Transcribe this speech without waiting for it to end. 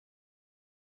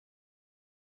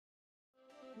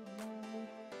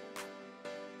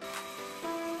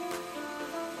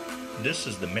This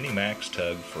is the Minimax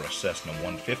Tug for a Cessna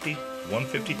 150,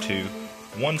 152,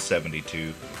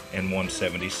 172, and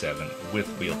 177 with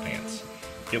wheel pants.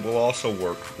 It will also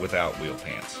work without wheel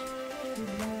pants.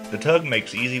 The Tug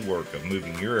makes easy work of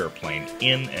moving your airplane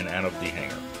in and out of the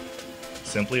hangar.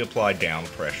 Simply apply down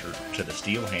pressure to the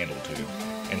steel handle tube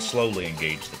and slowly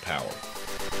engage the power.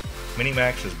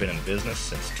 Minimax has been in business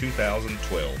since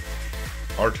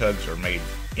 2012. Our tugs are made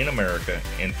in America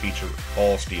and feature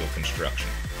all steel construction.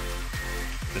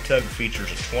 The Tug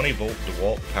features a 20-volt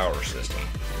DeWalt power system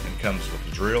and comes with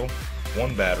a drill,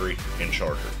 one battery, and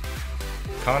charger.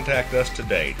 Contact us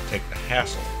today to take the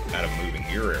hassle out of moving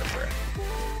your aircraft.